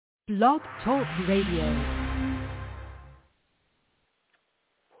Blog Talk Radio.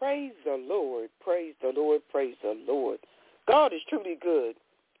 Praise the Lord, praise the Lord, praise the Lord. God is truly good.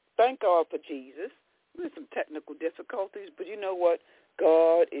 Thank God for Jesus. We have some technical difficulties, but you know what?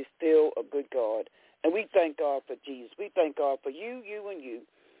 God is still a good God. And we thank God for Jesus. We thank God for you, and you.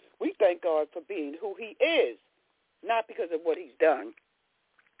 We thank God for being who he is, not because of what he's done.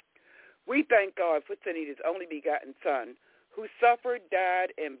 We thank God for sending his only begotten Son, who suffered,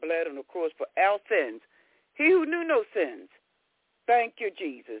 died, and bled on the cross for our sins. He who knew no sins. Thank you,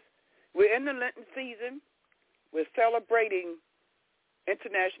 Jesus. We're in the Lenten season. We're celebrating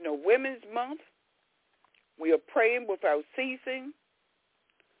International Women's Month. We are praying without ceasing.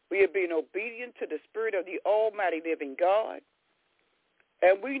 We are being obedient to the Spirit of the Almighty living God.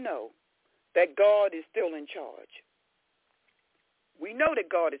 And we know that God is still in charge. We know that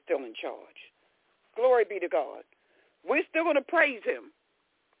God is still in charge. Glory be to God. We're still going to praise him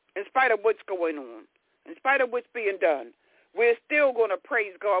in spite of what's going on, in spite of what's being done. We're still going to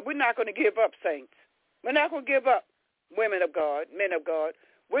praise God. We're not going to give up, saints. We're not going to give up, women of God, men of God.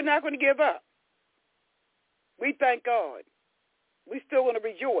 We're not going to give up. We thank God. We're still going to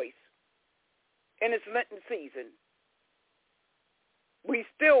rejoice in this Lenten season. We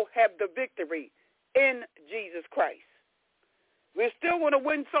still have the victory in Jesus Christ. We're still going to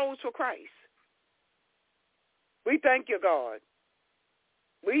win souls for Christ. We thank you, God.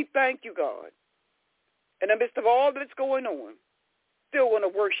 We thank you, God. In the midst of all that's going on, still want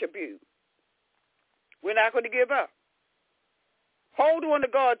to worship you. We're not going to give up. Hold on to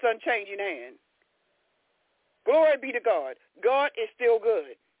God's unchanging hand. Glory be to God. God is still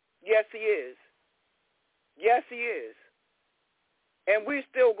good. Yes, he is. Yes, he is. And we're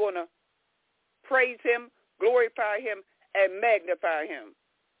still going to praise him, glorify him, and magnify him.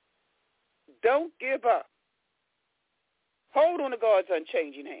 Don't give up. Hold on to God's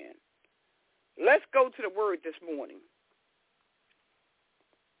unchanging hand. Let's go to the word this morning.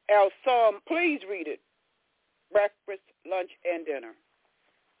 Our psalm, please read it. Breakfast, lunch, and dinner.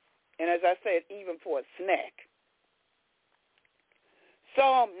 And as I said, even for a snack.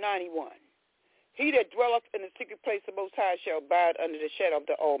 Psalm 91. He that dwelleth in the secret place of the Most High shall abide under the shadow of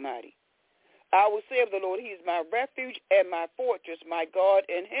the Almighty. I will say of the Lord, he is my refuge and my fortress, my God,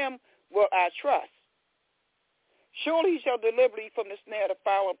 in him will I trust. Surely he shall deliver thee from the snare of the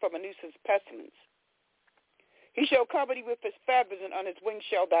fowler and from a nuisance pestilence. He shall cover thee with his feathers, and on his wings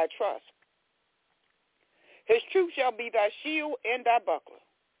shall thy trust. His truth shall be thy shield and thy buckler.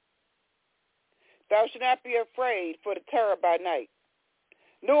 Thou shalt not be afraid for the terror by night,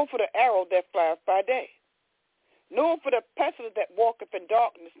 nor for the arrow that flieth by day, nor for the pestilence that walketh in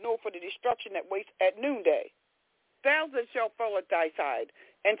darkness, nor for the destruction that wastes at noonday. 1,000 shall fall at thy side,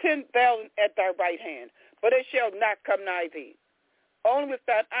 and 10,000 at thy right hand, but it shall not come nigh thee. Only with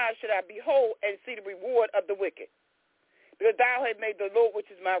thine eyes should I behold and see the reward of the wicked. Because thou hast made the Lord, which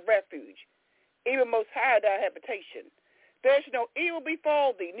is my refuge, even most high thy habitation. There shall no evil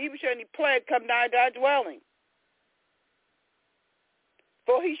befall thee, neither shall any plague come nigh thy dwelling.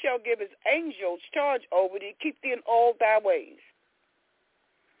 For he shall give his angels charge over thee, keep thee in all thy ways.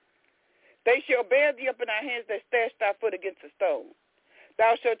 They shall bear thee up in thy hands, that dash thy foot against a stone.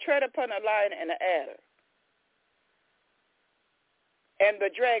 Thou shalt tread upon a lion and an adder, and the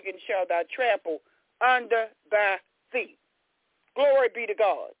dragon shall thou trample under thy feet. Glory be to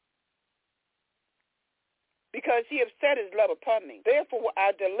God. Because he hath set his love upon me, therefore will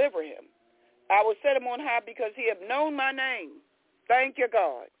I deliver him. I will set him on high, because he hath known my name. Thank you,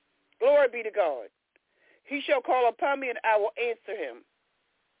 God. Glory be to God. He shall call upon me, and I will answer him.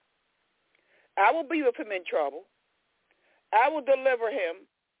 I will be with him in trouble. I will deliver him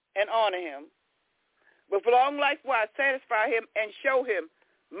and honor him. With long life will I satisfy him and show him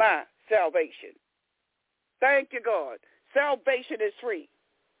my salvation. Thank you, God. Salvation is free.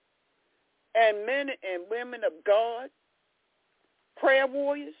 And men and women of God, prayer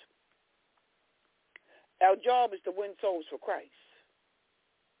warriors, our job is to win souls for Christ.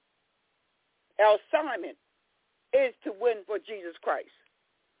 Our assignment is to win for Jesus Christ.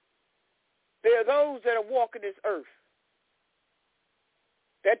 There are those that are walking this earth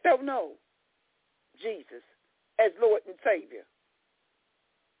that don't know Jesus as Lord and Savior.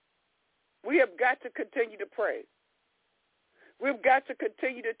 We have got to continue to pray. We've got to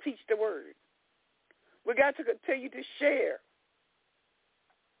continue to teach the word. We've got to continue to share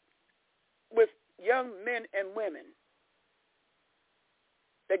with young men and women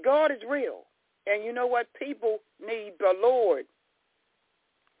that God is real. And you know what? People need the Lord.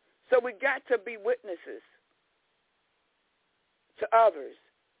 So we got to be witnesses to others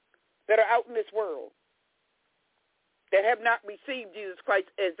that are out in this world. that have not received Jesus Christ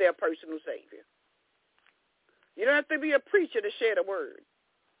as their personal Savior. You don't have to be a preacher to share the word.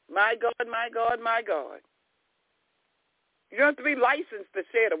 My God, my God, my God. You don't have to be licensed to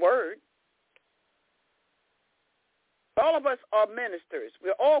share the word. All of us are ministers.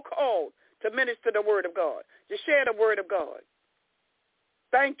 We're all called to minister the word of God, to share the word of God.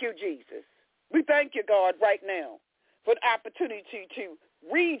 Thank you, Jesus. We thank you, God, right now for the opportunity to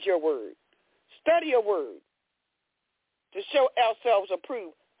read your word, study your word, to show ourselves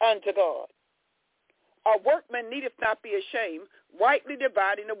approved unto God. Our workman needeth not be ashamed, rightly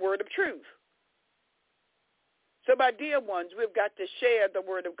dividing the word of truth. So, my dear ones, we've got to share the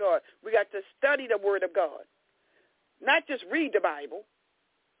word of God. We got to study the word of God, not just read the Bible.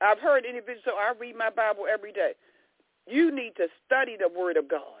 I've heard individuals say, I read my Bible every day. You need to study the word of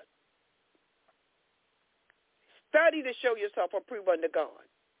God. Study to show yourself approved unto God.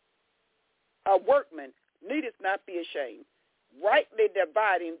 A workman needeth not be ashamed, rightly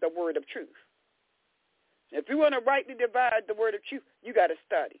dividing the word of truth. If you want to rightly divide the word of truth, you got to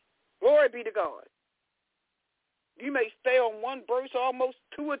study. Glory be to God. You may stay on one verse almost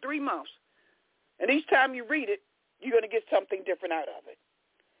 2 or 3 months, and each time you read it, you're going to get something different out of it.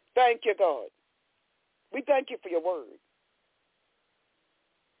 Thank you, God. We thank you for your word.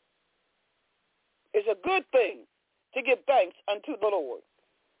 It's a good thing to give thanks unto the Lord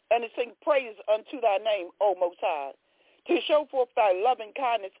and to sing praise unto thy name, O Most High, to show forth thy loving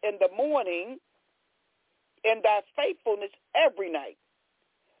kindness in the morning and thy faithfulness every night,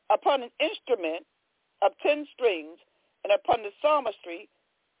 upon an instrument of 10 strings, and upon the psalmistry,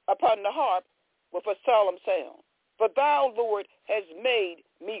 upon the harp, with a solemn sound. For thou, Lord, hast made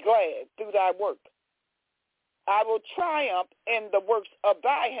me glad through thy work. I will triumph in the works of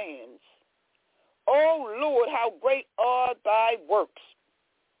thy hands. O Lord, how great are thy works,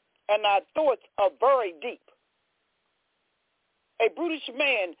 and thy thoughts are very deep. A brutish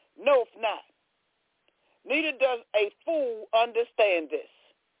man knoweth not, neither does a fool understand this.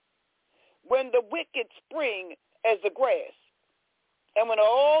 When the wicked spring as the grass, and when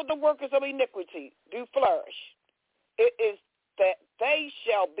all the workers of iniquity do flourish, it is that they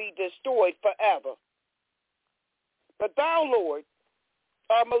shall be destroyed forever. But thou, Lord,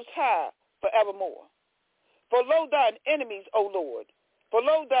 art most high forevermore. For lo, thine enemies, O Lord, for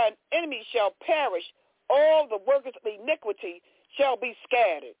lo, thine enemies shall perish, all the workers of iniquity shall be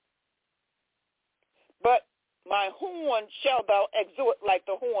scattered. But my horn shalt thou exhort like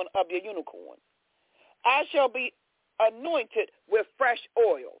the horn of the unicorn. I shall be anointed with fresh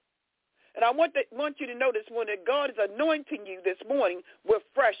oil. And I want you to know this morning that God is anointing you this morning with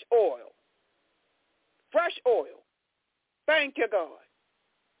fresh oil. Fresh oil. Thank you, God.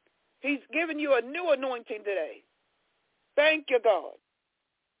 He's given you a new anointing today. Thank you, God,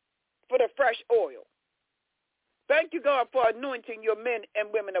 for the fresh oil. Thank you, God, for anointing your men and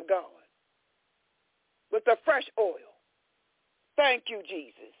women of God with the fresh oil. Thank you,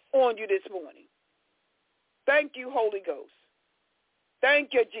 Jesus, on you this morning. Thank you, Holy Ghost.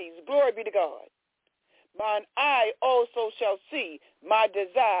 Thank you, Jesus. Glory be to God. Mine eye also shall see my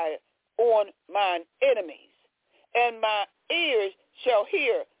desire on mine enemies, and my ears shall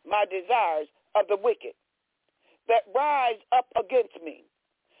hear my desires of the wicked that rise up against me.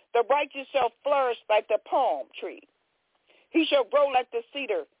 The righteous shall flourish like the palm tree. He shall grow like the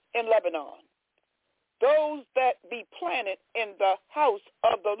cedar in Lebanon. Those that be planted in the house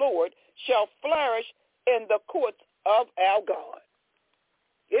of the Lord shall flourish in the courts of our God.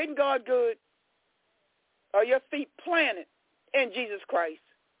 Isn't God good? Are your feet planted in Jesus Christ?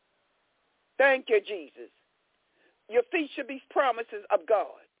 Thank you, Jesus. Your feet should be promises of God.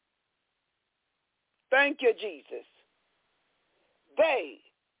 Thank you, Jesus. They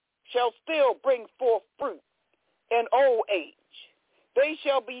shall still bring forth fruit in old age. They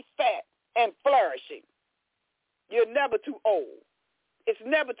shall be fat and flourishing. You're never too old. It's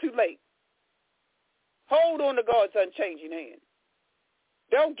never too late. Hold on to God's unchanging hand.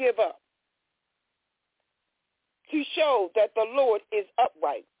 Don't give up. He showed that the Lord is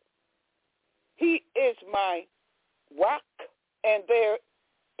upright. He is my rock, and there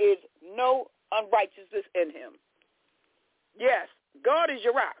is no unrighteousness in him. Yes, God is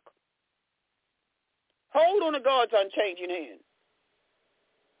your rock. Hold on to God's unchanging hand.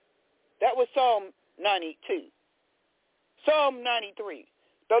 That was Psalm 92. Psalm 93.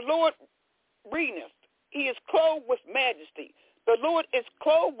 The Lord reigneth. He is clothed with majesty. The Lord is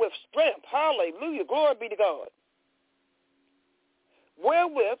clothed with strength. Hallelujah. Glory be to God.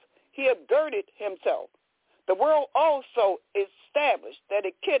 Wherewith he hath girded himself. The world also is established that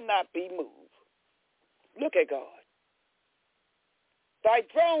it cannot be moved. Look at God. Thy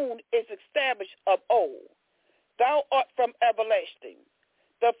throne is established of old. Thou art from everlasting.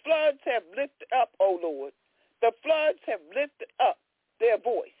 The floods have lifted up, O Lord. The floods have lifted up their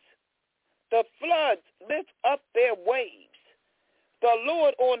voice. The floods lift up their waves. The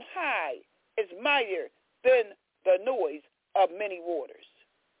Lord on high is mightier than the noise of many waters.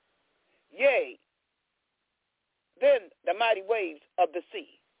 Yea, than the mighty waves of the sea.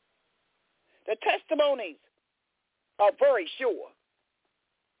 The testimonies are very sure.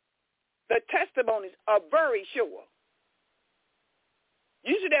 The testimonies are very sure.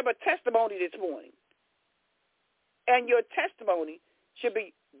 You should have a testimony this morning. And your testimony should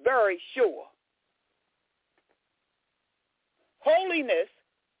be very sure. Holiness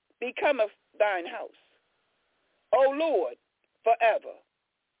becometh thine house, O Lord, forever.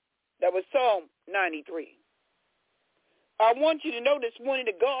 That was Psalm 93. I want you to know this morning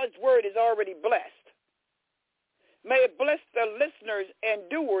that God's word is already blessed. May it bless the listeners and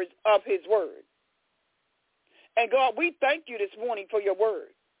doers of his word. And God, we thank you this morning for your word.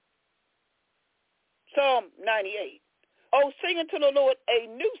 Psalm 98. Oh, sing unto the Lord a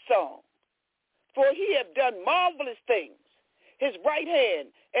new song, for he hath done marvelous things. His right hand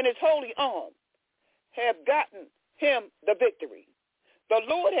and his holy arm have gotten him the victory. The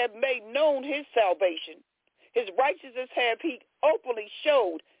Lord hath made known his salvation. His righteousness have he openly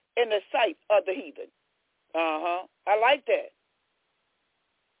showed in the sight of the heathen. I like that.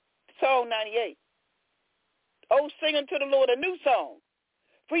 Psalm 98. Oh, sing unto the Lord a new song,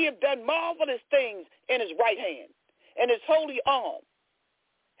 for he hath done marvelous things in his right hand, and his holy arm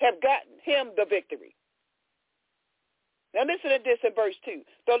have gotten him the victory. Now listen to this in verse 2.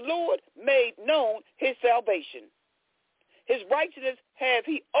 The Lord made known his salvation. His righteousness have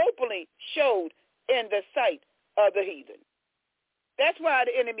he openly showed in the sight of the heathen. That's why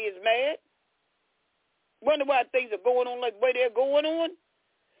the enemy is mad. Wonder why things are going on like the way they're going on?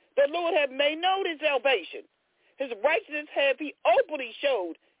 The Lord have made known his salvation. His righteousness have he openly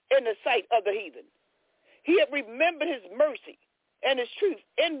showed in the sight of the heathen. He have remembered his mercy and his truth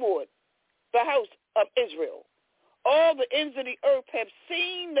inward the house of Israel. All the ends of the earth have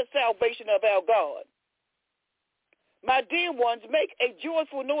seen the salvation of our God. My dear ones, make a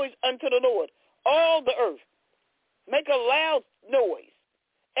joyful noise unto the Lord, all the earth. Make a loud noise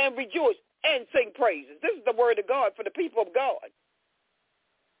and rejoice and sing praises. This is the word of God for the people of God.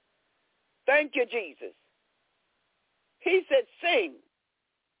 Thank you, Jesus. He said, sing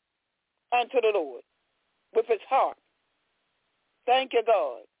unto the Lord with his harp. Thank you,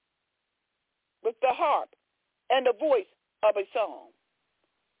 God. With the harp and the voice of a song.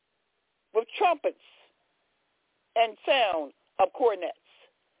 With trumpets and sound of cornets.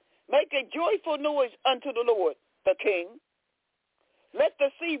 Make a joyful noise unto the Lord, the King. Let the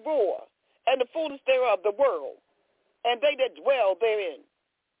sea roar, and the fullness thereof, the world, and they that dwell therein.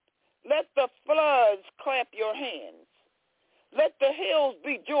 Let the floods clap your hands. Let the hills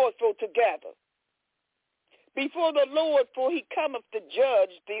be joyful together before the Lord, for he cometh to judge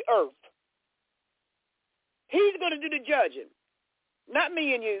the earth. He's going to do the judging, not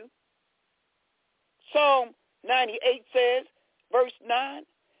me and you. Psalm 98 says, verse 9,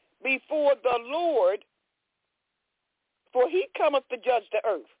 before the Lord, for he cometh to judge the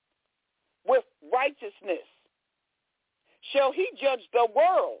earth with righteousness. Shall he judge the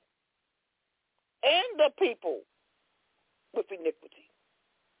world and the people with iniquity.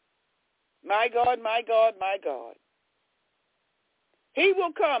 My God, my God, my God. He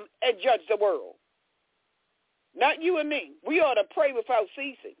will come and judge the world. Not you and me. We ought to pray without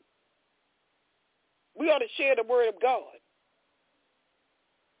ceasing. We ought to share the word of God.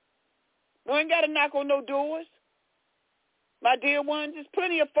 We ain't got to knock on no doors. My dear ones, there's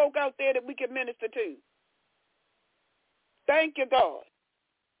plenty of folk out there that we can minister to. Thank you, God.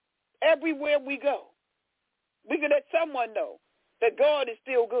 Everywhere we go, we can let someone know that God is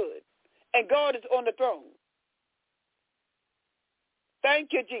still good and God is on the throne. Thank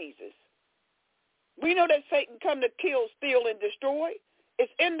you, Jesus. We know that Satan come to kill, steal, and destroy.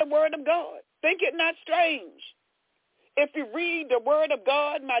 It's in the word of God. Think it not strange. If you read the word of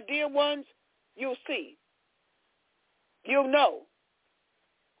God, my dear ones, you'll see. You'll know.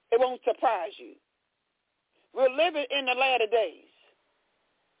 It won't surprise you. We're living in the latter days.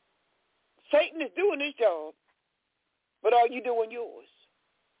 Satan is doing his job, but are you doing yours?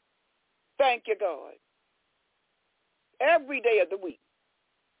 Thank you, God. Every day of the week,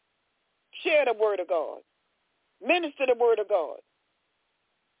 share the word of God. Minister the word of God.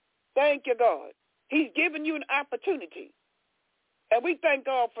 Thank you, God. He's given you an opportunity. And we thank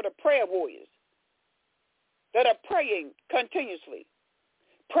God for the prayer warriors that are praying continuously,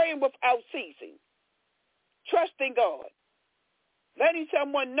 praying without ceasing, trusting God, letting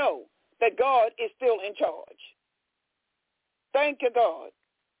someone know that God is still in charge. Thank you, God.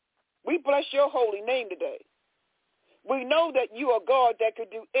 We bless your holy name today. We know that you are God that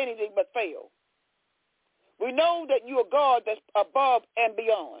could do anything but fail. We know that you are God that's above and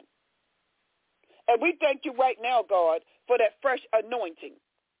beyond. And we thank you right now, God, for that fresh anointing,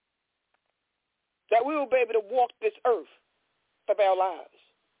 that we will be able to walk this earth of our lives.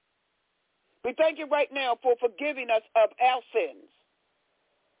 We thank you right now for forgiving us of our sins.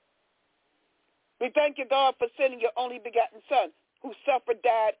 We thank you, God, for sending your only begotten Son, who suffered,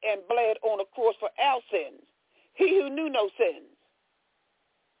 died, and bled on the cross for our sins. He who knew no sins.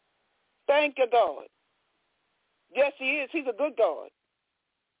 Thank you, God. Yes, he is. He's a good God.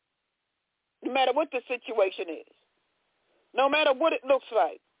 No matter what the situation is. No matter what it looks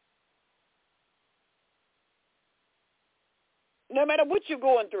like. No matter what you're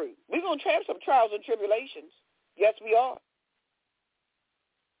going through. We're going to have some trials and tribulations. Yes, we are.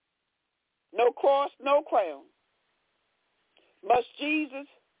 No cross, no crown. Must Jesus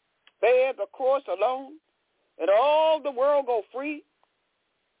bear the cross alone and all the world go free?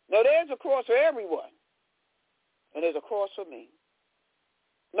 No, there's a cross for everyone. And there's a cross for me.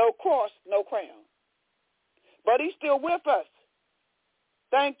 No cross, no crown. But he's still with us.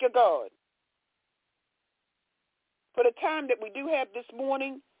 Thank you, God. For the time that we do have this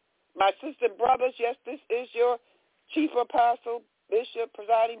morning, my sisters and brothers, yes, this is your chief apostle, bishop,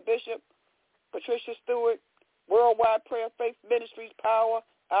 presiding bishop, Patricia Stewart, Worldwide Prayer Faith Ministries Power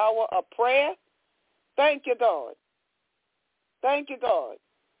Hour of Prayer. Thank you, God. Thank you, God,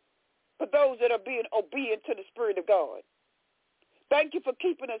 for those that are being obedient to the Spirit of God. Thank you for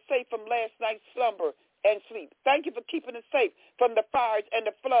keeping us safe from last night's slumber and sleep. Thank you for keeping us safe from the fires and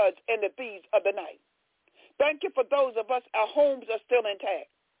the floods and the thieves of the night. Thank you for those of us, our homes are still intact.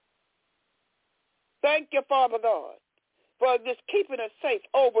 Thank you, Father God, for just keeping us safe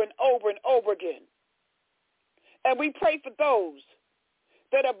over and over and over again. And we pray for those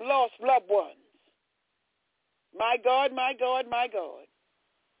that have lost loved ones. My God, my God, my God.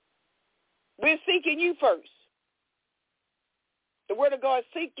 We're seeking you first. The word of God,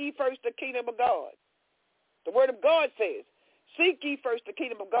 seek ye first the kingdom of God. The word of God says, seek ye first the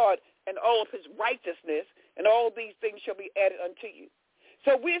kingdom of God and all of his righteousness, and all these things shall be added unto you.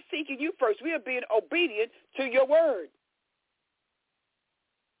 So we're seeking you first. We are being obedient to your word.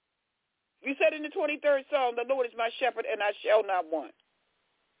 You said in the 23rd Psalm, the Lord is my shepherd and I shall not want.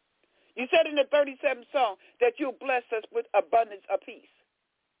 You said in the 37th Psalm that you'll bless us with abundance of peace.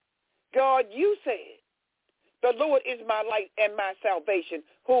 God, you said, the Lord is my light and my salvation.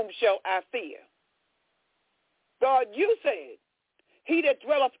 Whom shall I fear? God, you said, he that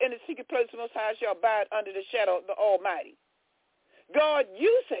dwelleth in the secret place of the Most High shall abide under the shadow of the Almighty. God,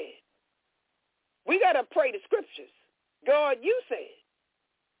 you said, we got to pray the scriptures. God, you said,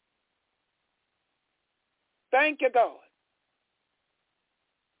 thank you, God.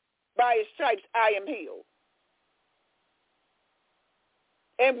 By his stripes I am healed.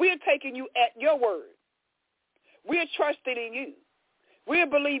 And we're taking you at your word. We're trusting in you. We're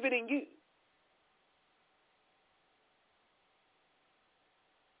believing in you.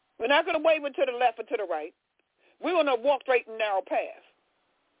 We're not going to waver to the left or to the right. We're going to walk straight and narrow path.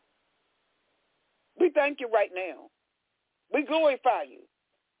 We thank you right now. We glorify you.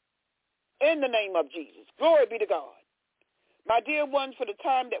 In the name of Jesus. Glory be to God. My dear ones, for the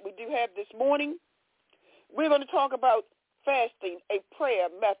time that we do have this morning, we're going to talk about fasting, a prayer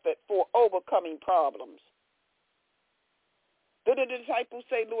method for overcoming problems. Did the disciples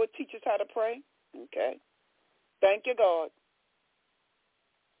say, Lord, teach us how to pray? Okay. Thank you, God.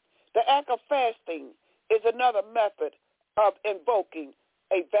 The act of fasting is another method of invoking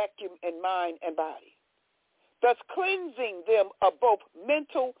a vacuum in mind and body, thus cleansing them of both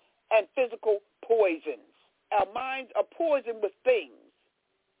mental and physical poisons. Our minds are poisoned with things,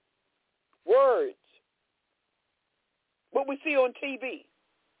 words, what we see on TV,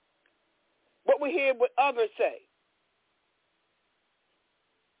 what we hear what others say.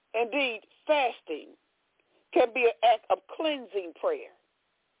 Indeed, fasting can be an act of cleansing prayer.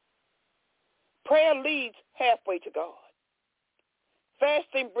 Prayer leads halfway to God.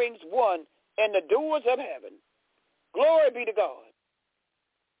 Fasting brings one in the doors of heaven. Glory be to God.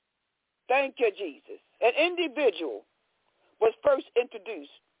 Thank you, Jesus. An individual was first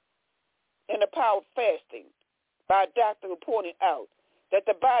introduced in the power of fasting by a doctor who pointed out that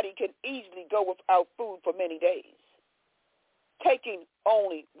the body can easily go without food for many days, taking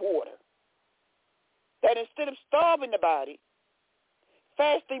only water. That instead of starving the body,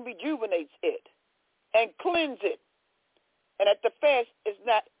 fasting rejuvenates it and cleanses it. And that the fast is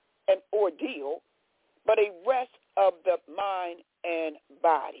not an ordeal, but a rest of the mind and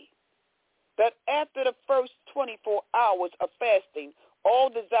body. that after the first 24 hours of fasting, all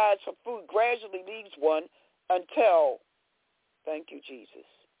desires for food gradually leaves one until, thank you, Jesus,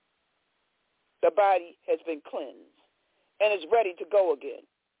 the body has been cleansed and is ready to go again.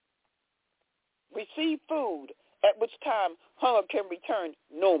 Receive food, at which time hunger can return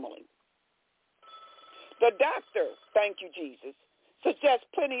normally. The doctor, thank you, Jesus, suggests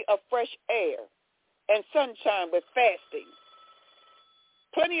plenty of fresh air and sunshine with fasting.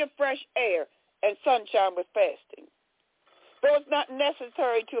 Plenty of fresh air and sunshine with fasting. Though it's not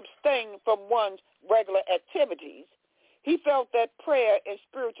necessary to abstain from one's regular activities, he felt that prayer and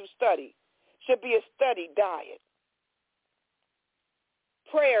spiritual study should be a steady diet.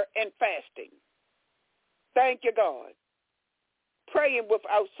 Prayer and fasting. Thank you, God. Praying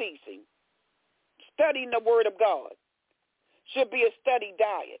without ceasing. Studying the Word of God should be a steady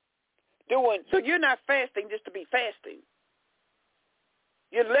diet. So you're not fasting just to be fasting.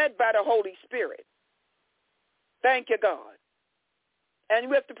 You're led by the Holy Spirit. Thank you, God. And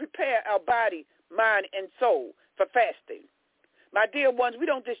we have to prepare our body, mind, and soul for fasting. My dear ones, we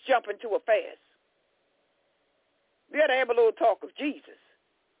don't just jump into a fast. We got to have a little talk of Jesus.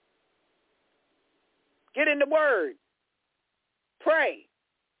 Get in the Word. Pray.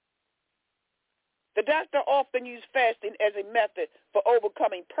 The doctor often used fasting as a method for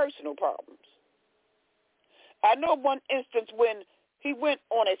overcoming personal problems. I know one instance when he went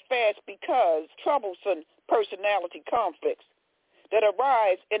on a fast because troublesome personality conflicts that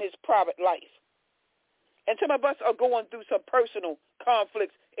arise in his private life. And some of us are going through some personal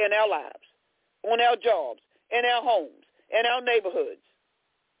conflicts in our lives, on our jobs, in our homes, in our neighborhoods.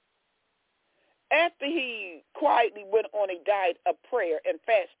 After he quietly went on a diet of prayer and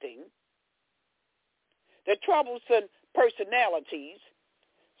fasting, the troublesome personalities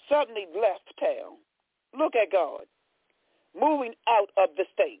suddenly left town. Look at God, moving out of the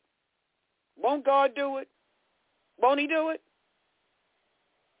state. Won't God do it? Won't he do it?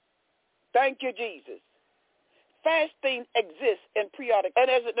 Thank you, Jesus. Fasting exists in periodic and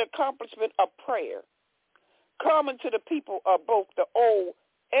as an accomplishment of prayer, common to the people of both the Old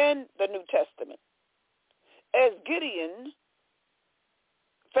and the New Testament. As Gideon's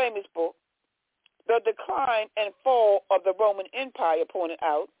famous book, The Decline and Fall of the Roman Empire, pointed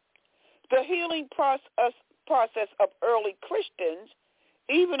out, the healing process of early Christians,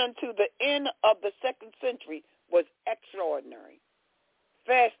 even until the end of the 2nd century, was extraordinary.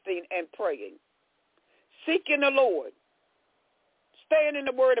 Fasting and praying, seeking the Lord, staying in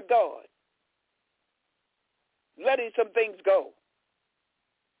the Word of God, letting some things go.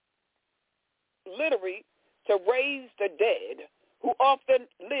 Literally, to raise the dead, who often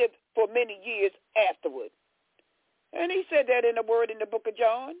lived for many years afterward. And he said that in the Word in the book of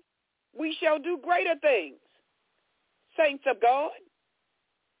John. We shall do greater things. Saints of God,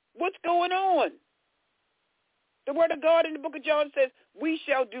 what's going on? The Word of God in the book of John says, we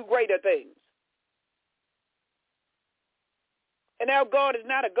shall do greater things. And our God is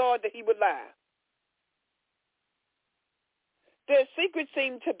not a God that he would lie. Their secret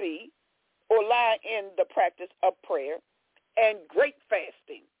seemed to be, or lie in the practice of prayer and great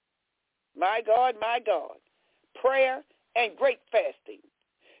fasting. My God, prayer and great fasting.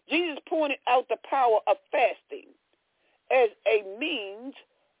 Jesus pointed out the power of fasting as a means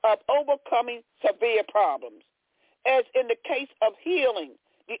of overcoming severe problems, as in the case of healing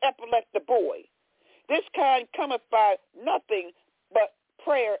the epileptic boy. This kind cometh by nothing but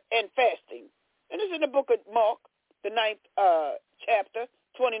prayer and fasting. And this is in the book of Mark, the 9th chapter,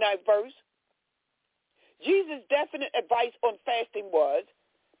 29th verse. Jesus' definite advice on fasting was,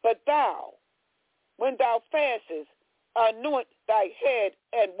 but thou, when thou fastest, anoint thy head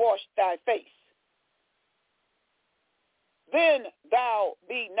and wash thy face. Then thou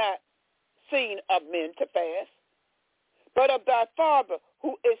be not seen of men to fast, but of thy Father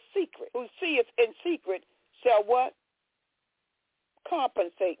who is secret, who seeth in secret, shall what?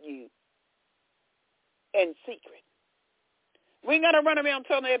 Compensate you in secret. We ain't got to run around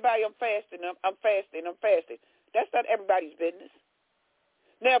telling everybody I'm fasting. That's not everybody's business.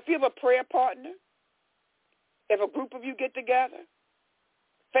 Now, if you have a prayer partner, if a group of you get together,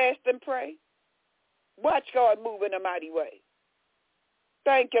 fast and pray, watch God move in a mighty way.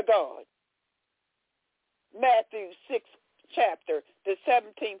 Thank you, God. Matthew 6th chapter, the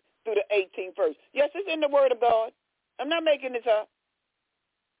 17th through the 18th verse. Yes, it's in the Word of God. I'm not making this up.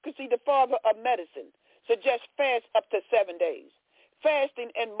 Because, see, the father of medicine suggests fast up to 7 days. Fasting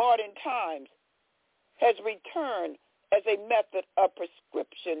in modern times has returned as a method of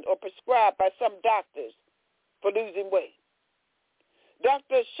prescription or prescribed by some doctors for losing weight.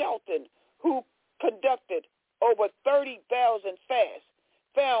 Dr. Shelton, who conducted over 30,000 fasts,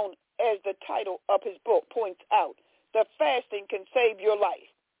 found as the title of his book points out, the fasting can save your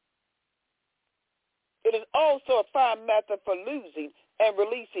life. It is also a fine method for losing and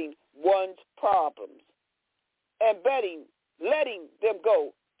releasing one's problems and letting them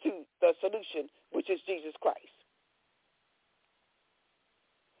go to the solution, which is Jesus Christ.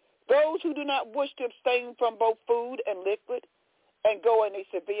 Those who do not wish to abstain from both food and liquid and go in a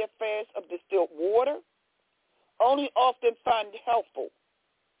severe fast of distilled water only often find it helpful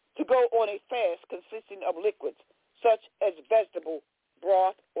to go on a fast consisting of liquids such as vegetable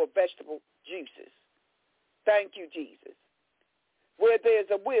broth or vegetable juices. Thank you, Jesus. Where there's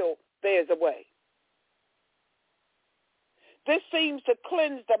a will, there's a way. This seems to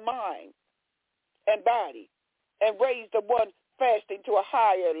cleanse the mind and body and raise the one fasting to a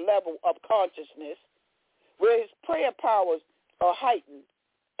higher level of consciousness where his prayer powers are heightened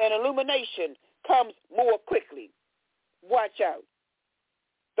and illumination comes more quickly. Watch out.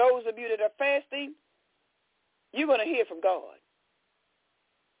 Those of you that are fasting, you're going to hear from God.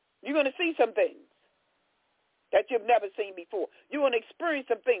 You're going to see some things that you've never seen before. You're going to experience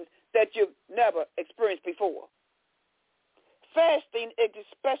some things that you've never experienced before. Fasting is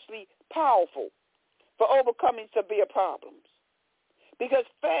especially powerful for overcoming severe problems because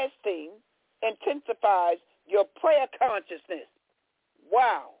fasting intensifies your prayer consciousness.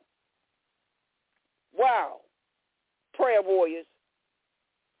 Wow. Wow. Prayer warriors.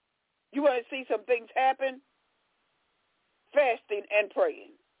 You want to see some things happen? Fasting and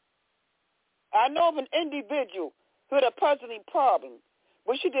praying. I know of an individual who had a puzzling problem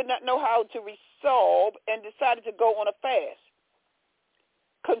which she did not know how to resolve and decided to go on a fast,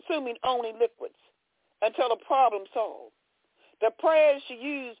 consuming only liquids until the problem solved. The prayer she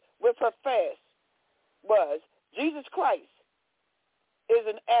used with her fast was, Jesus Christ is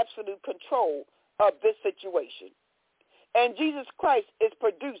in absolute control of this situation. And Jesus Christ is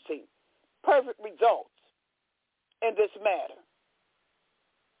producing perfect results in this matter.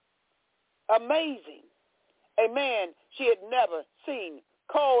 Amazing. A man she had never seen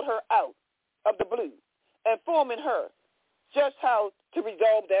called her out of the blue, informing her just how to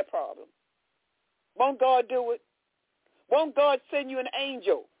resolve that problem. Won't God do it? Won't God send you an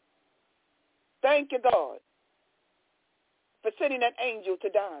angel? Thank you, God, for sending that angel to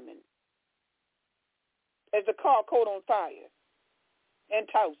Diamond as the car caught on fire in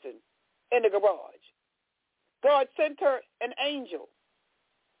Towson in the garage. God sent her an angel.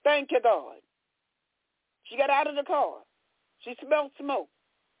 Thank you, God. She got out of the car. She smelled smoke.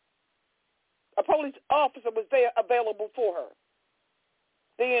 A police officer was there available for her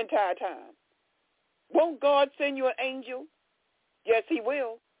the entire time. Won't God send you an angel? Yes, he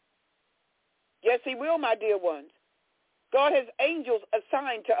will. Yes, he will, my dear ones. God has angels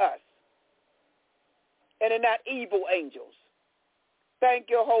assigned to us, and they're not evil angels. Thank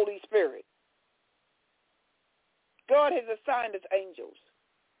you, Holy Spirit. God has assigned us angels.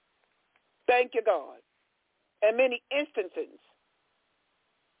 Thank you, God. In many instances,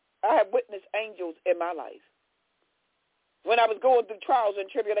 I have witnessed angels in my life. When I was going through trials and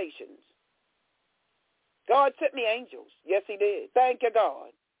tribulations, God sent me angels. Yes, he did. Thank you,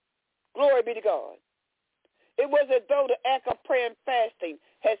 God. Glory be to God. It was as though the act of prayer and fasting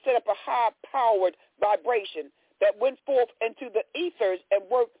had set up a high-powered vibration that went forth into the ethers and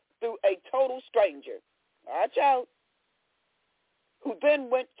worked through a total stranger. Watch out. Who then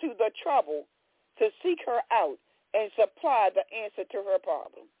went to the trouble to seek her out and supply the answer to her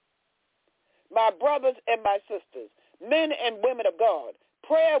problem. My brothers and my sisters, men and women of God,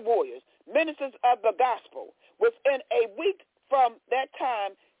 prayer warriors, ministers of the gospel, within a week from that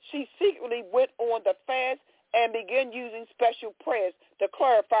time, she secretly went on the fast and began using special prayers to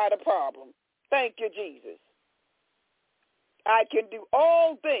clarify the problem. Thank you, Jesus. I can do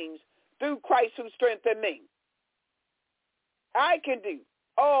all things through Christ who strengthened me. I can do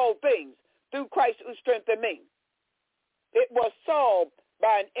all things through Christ who strengthened me. It was solved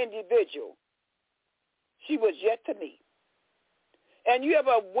by an individual she was yet to meet. And you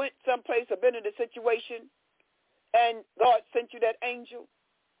ever went someplace or been in a situation and God sent you that angel?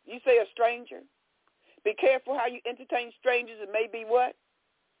 You say a stranger. Be careful how you entertain strangers. It may be what?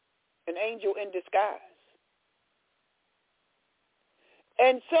 An angel in disguise.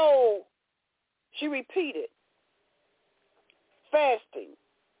 And so she repeated, fasting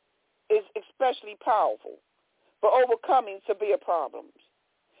is especially powerful for overcoming severe problems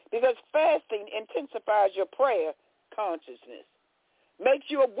because fasting intensifies your prayer consciousness, makes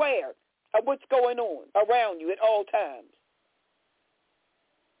you aware of what's going on around you at all times.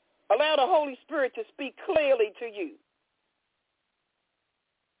 Allow the Holy Spirit to speak clearly to you.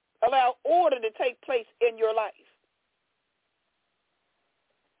 Allow order to take place in your life.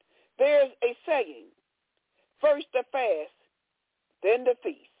 There's a saying, first the fast, then the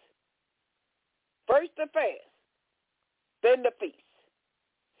feast. First the fast, then the feast.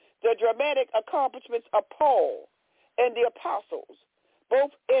 The dramatic accomplishments of Paul and the apostles,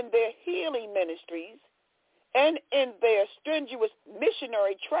 both in their healing ministries and in their strenuous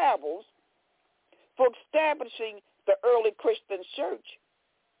missionary travels for establishing the early Christian church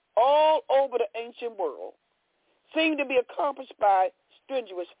all over the ancient world, seem to be accomplished by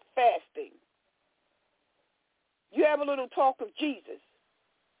strenuous fasting. You have a little talk with Jesus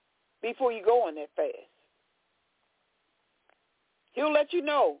before you go on that fast. He'll let you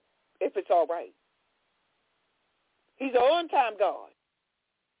know if it's all right. He's an on-time God.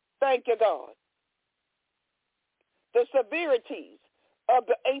 Thank you, God. The severities of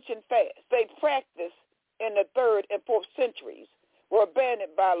the ancient fast they practiced in the 3rd and 4th centuries were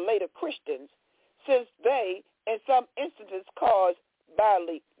abandoned by later Christians, since they, in some instances, caused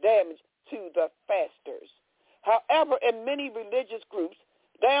bodily damage to the fasters. However, in many religious groups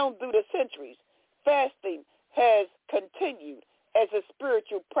down through the centuries, fasting has continued as a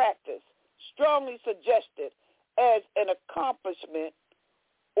spiritual practice, strongly suggested as an accomplishment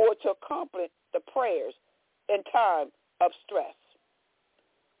or to accomplish the prayers in time of stress,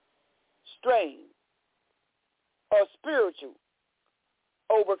 strain, or spiritual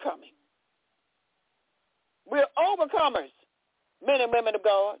overcoming. We're overcomers, men and women of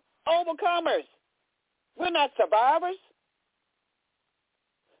God, overcomers. We're not survivors.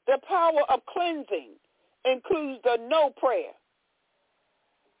 The power of cleansing includes the no prayer.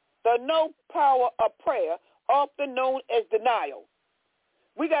 The no power of prayer, often known as denial.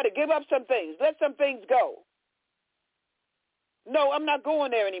 We got to give up some things. Let some things go. No, I'm not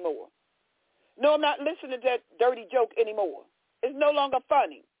going there anymore. No, I'm not listening to that dirty joke anymore. It's no longer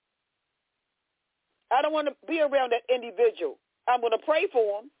funny. I don't want to be around that individual. I'm going to pray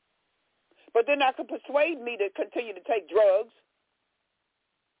for him, but they're not going to persuade me to continue to take drugs,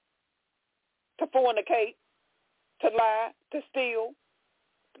 to fornicate, to lie, to steal,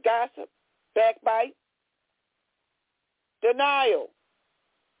 gossip, backbite, denial.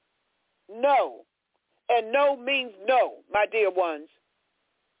 No. And no means no, my dear ones.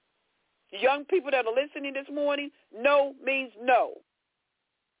 Young people that are listening this morning, no means no.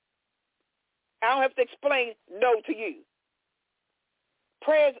 I don't have to explain no to you.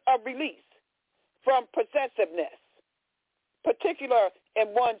 Prayers of release from possessiveness, particular in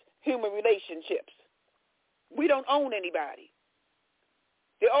one's human relationships. We don't own anybody.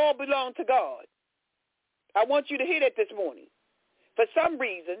 They all belong to God. I want you to hear that this morning. For some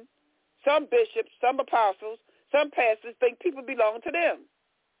reason, some bishops, some apostles, some pastors think people belong to them.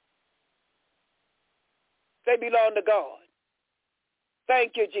 They belong to God.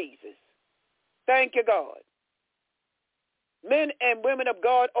 Thank you, Jesus. Thank you, God. Men and women of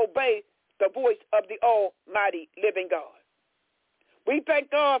God obey the voice of the almighty living God. We thank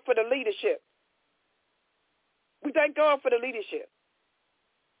God for the leadership. We thank God for the leadership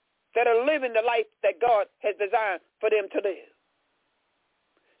that are living the life that God has designed for them to live.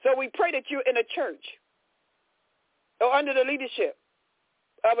 So we pray that you're in a church or under the leadership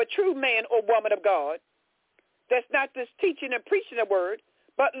of a true man or woman of God that's not just teaching and preaching the word,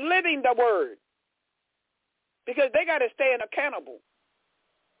 but living the word. Because they got to stand accountable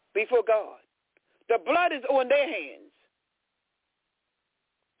before God. The blood is on their hands.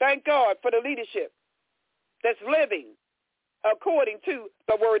 Thank God for the leadership that's living according to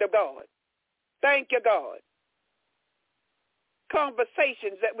the word of God. Thank you, God.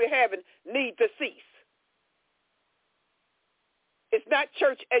 Conversations that we're having need to cease. It's not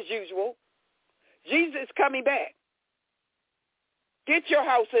church as usual. Jesus is coming back. Get your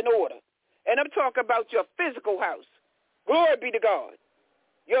house in order. And I'm talking about your physical house. Glory be to God.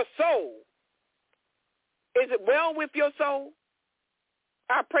 Your soul. Is it well with your soul?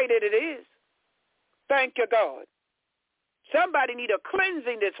 I pray that it is. Thank you, God. Somebody need a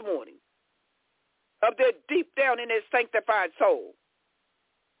cleansing this morning of their deep down in their sanctified soul.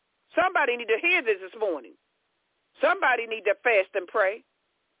 Somebody need to hear this morning. Somebody need to fast and pray.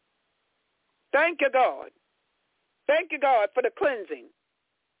 Thank you, God. Thank you, God, for the cleansing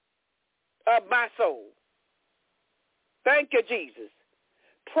of my soul. Thank you, Jesus.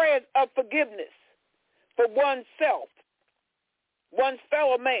 Prayers of forgiveness for oneself, one's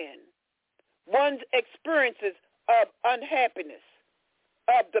fellow man, one's experiences of unhappiness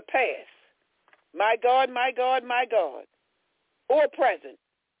of the past. My God, my God, my God. Or present.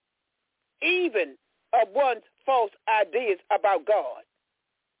 Even of one's false ideas about God.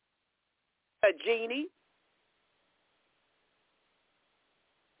 A genie.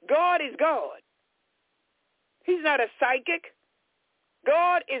 God is God. He's not a psychic.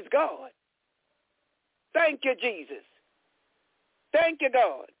 God is God. Thank you, Jesus. Thank you,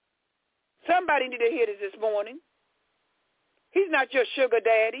 God. Somebody need to hear this morning. He's not your sugar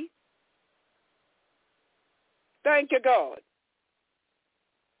daddy. Thank you, God.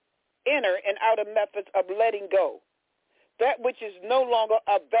 Inner and outer methods of letting go. That which is no longer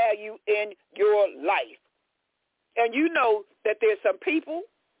of value in your life. And you know that there's some people,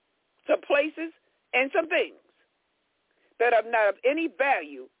 some places, and some things that are not of any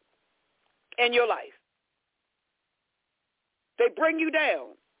value in your life. They bring you down.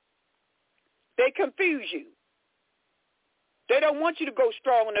 They confuse you. They don't want you to go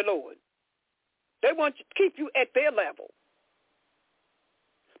strong in the Lord. They want to keep you at their level.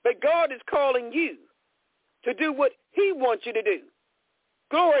 But God is calling you to do what he wants you to do.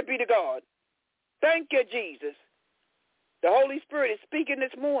 Glory be to God. Thank you, Jesus. The Holy Spirit is speaking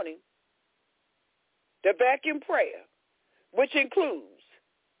this morning. The vacuum prayer, which includes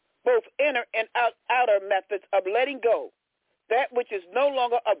both inner and outer methods of letting go that which is no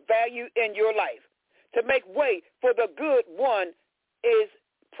longer of value in your life. To make way for the good one is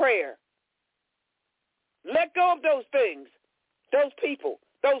prayer. Let go of those things, those people,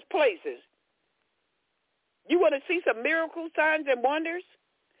 those places. You want to see some miracles, signs, and wonders?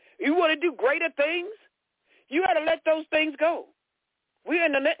 You want to do greater things? You got to let those things go. We're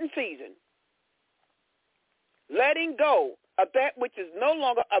in the Lenten season. Letting go of that which is no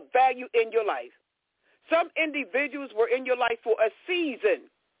longer of value in your life. Some individuals were in your life for a season.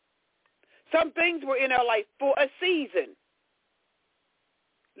 Some things were in our life for a season.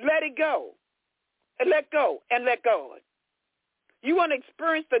 Let it go. And let go and let God. You want to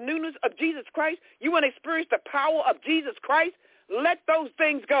experience the newness of Jesus Christ? You want to experience the power of Jesus Christ? Let those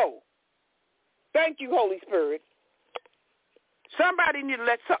things go. Thank you, Holy Spirit. Somebody need to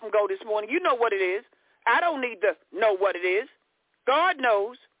let something go this morning. You know what it is. I don't need to know what it is. God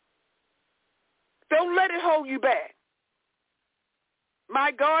knows. Don't let it hold you back.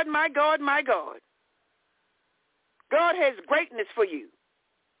 My God, my God, my God. God has greatness for you,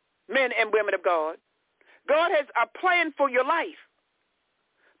 men and women of God. God has a plan for your life.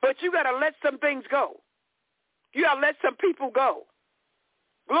 But you got to let some things go. You got to let some people go.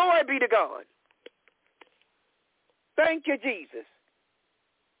 Glory be to God. Thank you, Jesus.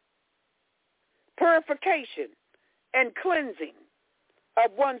 Purification and cleansing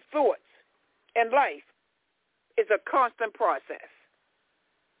of one's thoughts and life is a constant process.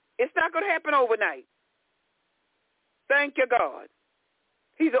 It's not going to happen overnight. Thank you, God.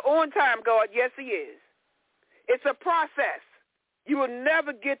 He's an on-time God. Yes, he is. It's a process. You will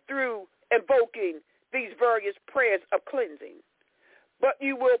never get through invoking these various prayers of cleansing, but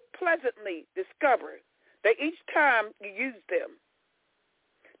you will pleasantly discover that each time you use them,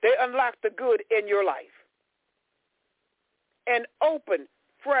 they unlock the good in your life and open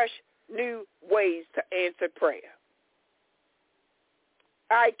fresh, new ways to answer prayer.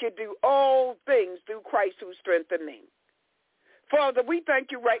 I can do all things through Christ who strengthens me. Father, we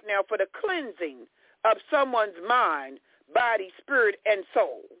thank you right now for the cleansing of someone's mind, body, spirit, and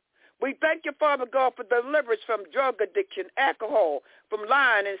soul. We thank you, Father God, for deliverance from drug addiction, alcohol, from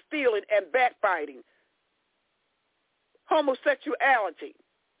lying and stealing and backbiting, homosexuality,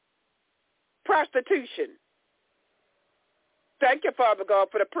 prostitution. Thank you, Father God,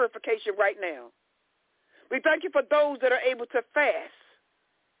 for the purification right now. We thank you for those that are able to fast.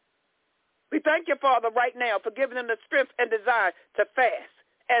 We thank you, Father, right now for giving them the strength and desire to fast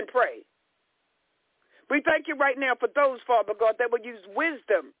and pray. We thank you right now for those, Father God, that will use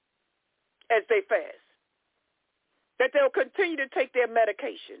wisdom as they fast, that they'll continue to take their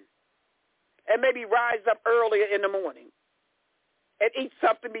medication and maybe rise up earlier in the morning and eat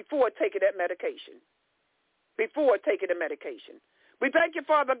something before taking that medication, before taking the medication. We thank you,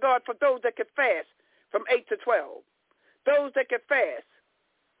 Father God, for those that can fast from 8 to 12, those that can fast,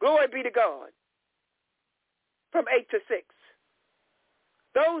 glory be to God, from 8 to 6,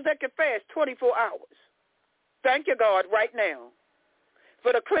 those that can fast 24 hours. Thank you, God, right now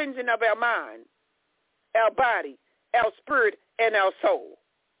for the cleansing of our mind, our body, our spirit, and our soul.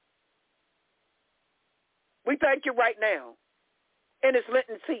 We thank you right now in this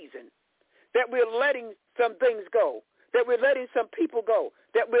Lenten season that we're letting some things go, that we're letting some people go,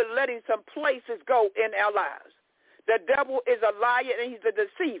 that we're letting some places go in our lives. The devil is a liar and he's a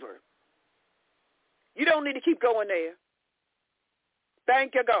deceiver. You don't need to keep going there.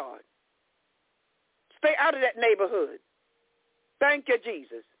 Thank you, God. Stay out of that neighborhood. Thank you,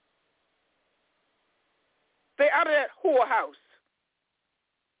 Jesus. Stay out of that whorehouse.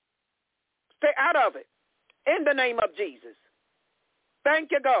 Stay out of it in the name of Jesus.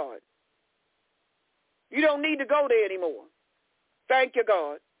 Thank you, God. You don't need to go there anymore. Thank you,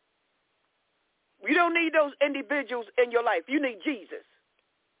 God. You don't need those individuals in your life. You need Jesus.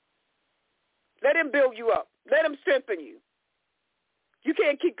 Let him build you up. Let him strengthen you. You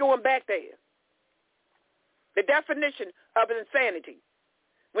can't keep going back there. The definition of insanity,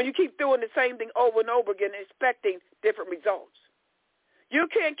 when you keep doing the same thing over and over again, expecting different results. You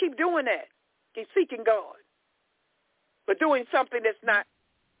can't keep doing that. Keep seeking God, but doing something that's not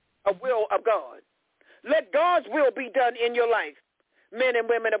a will of God. Let God's will be done in your life, men and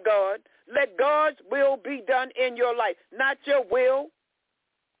women of God. Let God's will be done in your life, not your will.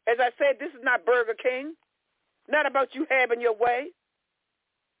 As I said, this is not Burger King, not about you having your way.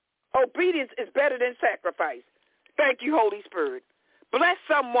 Obedience is better than sacrifice. Thank you, Holy Spirit. Bless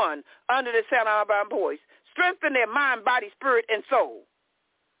someone under the sound of our voice. Strengthen their mind, body, spirit, and soul.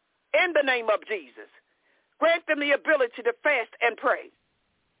 In the name of Jesus. Grant them the ability to fast and pray.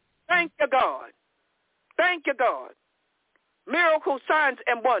 Thank you, God. Thank you, God. Miracles, signs,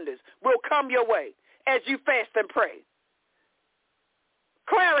 and wonders will come your way as you fast and pray.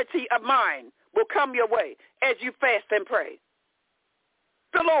 Clarity of mind will come your way as you fast and pray.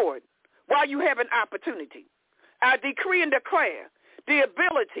 The Lord, while you have an opportunity, I decree and declare the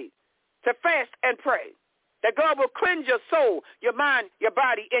ability to fast and pray, that God will cleanse your soul, your mind, your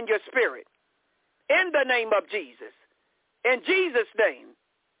body, and your spirit. In the name of Jesus. In Jesus' name,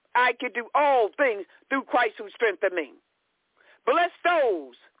 I can do all things through Christ who strengthens me. Bless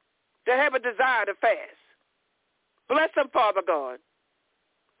those that have a desire to fast. Bless them, Father God.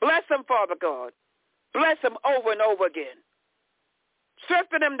 Bless them, Father God. Bless them over and over again.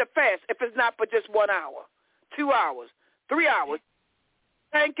 Strengthen them to fast if it's not for just 1 hour, 2 hours, 3 hours.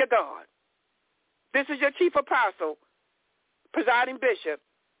 Thank you, God. This is your Chief Apostle, Presiding Bishop,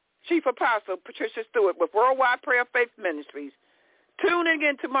 Chief Apostle Patricia Stewart with Worldwide Prayer Faith Ministries. Tune in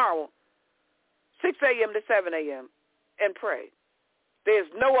again tomorrow, 6 a.m. to 7 a.m., and pray. There's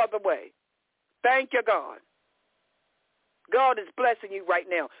no other way. Thank you, God. God is blessing you right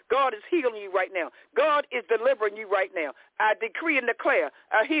now. God is healing you right now. God is delivering you right now. I decree and declare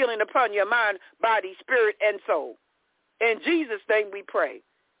a healing upon your mind, body, spirit, and soul. In Jesus' name we pray.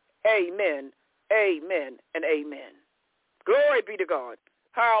 Amen, amen, and amen. Glory be to God.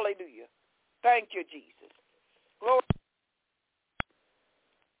 Hallelujah. Thank you, Jesus. Glory.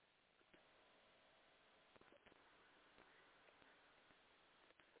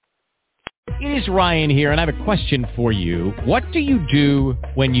 It is Ryan here, and I have a question for you. What do you do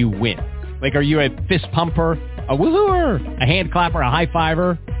when you win? Like, are you a fist pumper, a woohooer, a hand clapper, a high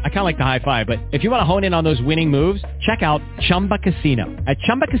fiver? I kind of like the high five, but if you want to hone in on those winning moves, check out Chumba Casino. At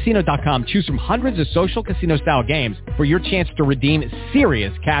ChumbaCasino.com, choose from hundreds of social casino-style games for your chance to redeem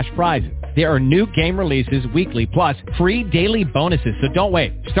serious cash prizes. There are new game releases weekly, plus free daily bonuses, so don't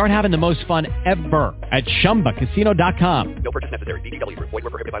wait. Start having the most fun ever at ChumbaCasino.com. No purchase necessary. VGW Group. Void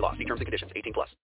where prohibited by law. See terms and conditions. 18+.